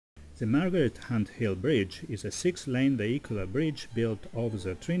The Margaret Hunt Hill Bridge is a 6-lane vehicular bridge built over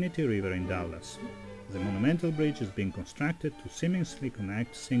the Trinity River in Dallas. The monumental bridge is being constructed to seamlessly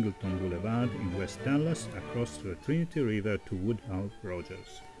connect Singleton Boulevard in West Dallas across the Trinity River to Woodhull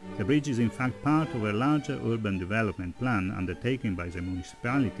Rogers. The bridge is in fact part of a larger urban development plan undertaken by the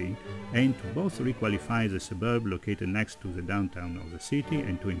municipality aimed to both requalify the suburb located next to the downtown of the city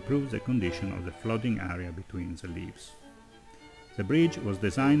and to improve the condition of the flooding area between the leaves. The bridge was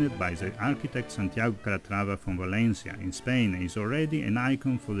designed by the architect Santiago Calatrava from Valencia in Spain and is already an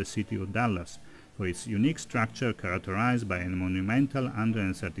icon for the city of Dallas, for its unique structure characterized by a monumental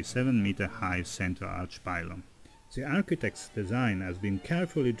 137-meter-high central arch pylon. The architect's design has been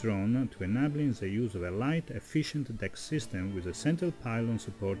carefully drawn to enabling the use of a light, efficient deck system with a central pylon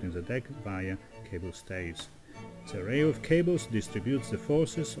supporting the deck via cable stays. The array of cables distributes the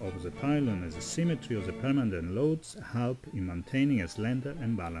forces of the pylon as the symmetry of the permanent loads help in maintaining a slender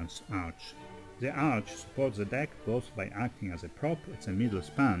and balanced arch. The arch supports the deck both by acting as a prop at the middle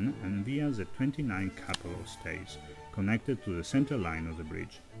span and via the 29 couple of stays connected to the center line of the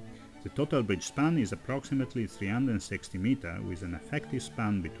bridge. The total bridge span is approximately 360 meters with an effective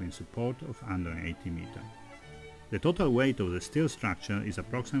span between support of 180 meters. The total weight of the steel structure is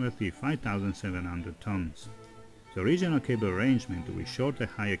approximately 5,700 tons. The original cable arrangement with shorter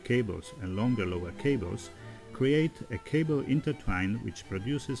higher cables and longer lower cables create a cable intertwine which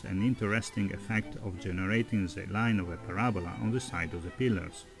produces an interesting effect of generating the line of a parabola on the side of the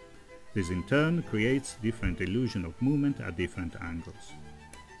pillars. This in turn creates different illusion of movement at different angles.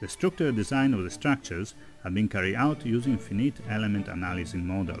 The structural design of the structures have been carried out using finite element analysis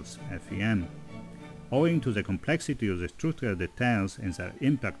models, FEM. Owing to the complexity of the structural details and their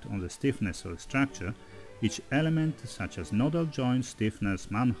impact on the stiffness of the structure, each element, such as nodal joints,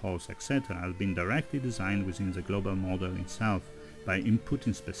 stiffeners, manholes, etc., has been directly designed within the global model itself by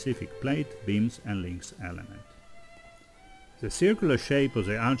inputting specific plate, beams and links elements. The circular shape of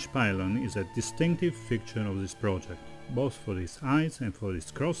the arch pylon is a distinctive feature of this project, both for its height and for its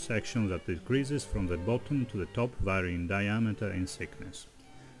cross-section that decreases from the bottom to the top varying in diameter and thickness.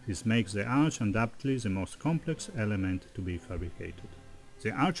 This makes the arch undoubtedly the most complex element to be fabricated. The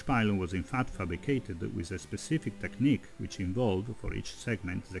arch pylon was in fact fabricated with a specific technique which involved, for each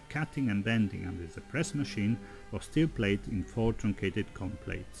segment, the cutting and bending under the press machine of steel plate in 4 truncated cone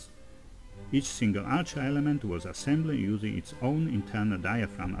plates. Each single arch element was assembled using its own internal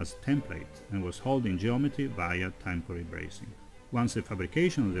diaphragm as template and was held in geometry via temporary bracing. Once the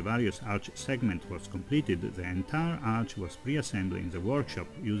fabrication of the various arch segments was completed, the entire arch was pre-assembled in the workshop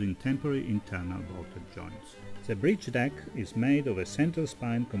using temporary internal bolted joints. The bridge deck is made of a central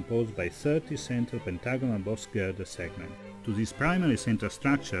spine composed by 30 central pentagonal box girder segments. To these primary central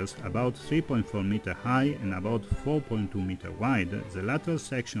structures, about 3.4 meters high and about 4.2 meters wide, the lateral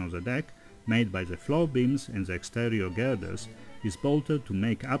section of the deck, made by the floor beams and the exterior girders, is bolted to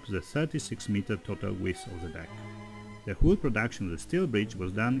make up the 36-meter total width of the deck. The whole production of the steel bridge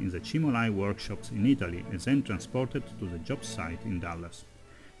was done in the Cimolai workshops in Italy and then transported to the job site in Dallas.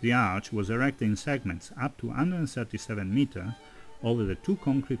 The arch was erected in segments up to 137 meters over the 2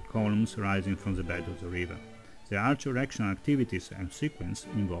 concrete columns rising from the bed of the river. The arch erection activities and sequence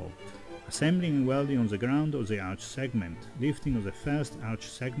involved assembling and welding on the ground of the arch segment, lifting of the first arch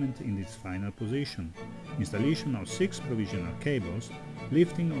segment in its final position, installation of 6 provisional cables,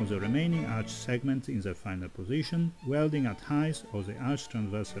 lifting of the remaining arch segments in their final position, welding at heights of the arch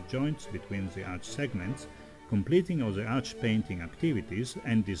transversal joints between the arch segments, completing of the arch painting activities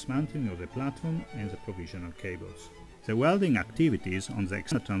and dismantling of the platform and the provisional cables. The welding activities on the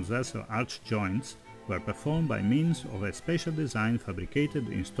external transversal arch joints were performed by means of a special design fabricated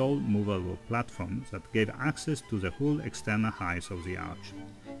installed movable platform that gave access to the whole external height of the arch.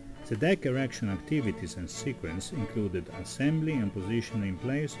 The deck erection activities and sequence included assembling and positioning in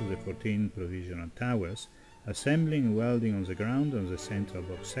place of the 14 provisional towers, assembling and welding on the ground of the central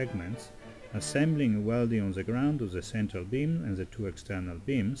box segments, assembling and welding on the ground of the central beam and the 2 external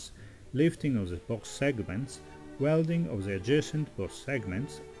beams, lifting of the box segments, welding of the adjacent box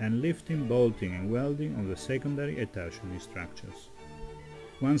segments, and lifting, bolting and welding of the secondary and tertiary structures.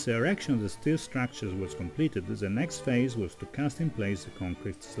 Once the erection of the steel structures was completed, the next phase was to cast in place the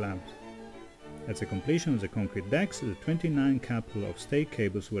concrete slabs. At the completion of the concrete decks, the 29 couple of stay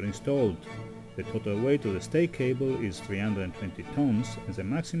cables were installed. The total weight of the stay cable is 320 tons and the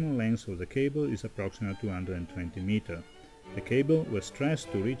maximum length of the cable is approximately 220 meters. The cable was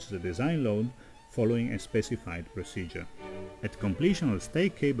stressed to reach the design load following a specified procedure. At completion of the stay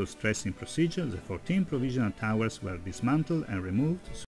cable stressing procedure, the 14 provisional towers were dismantled and removed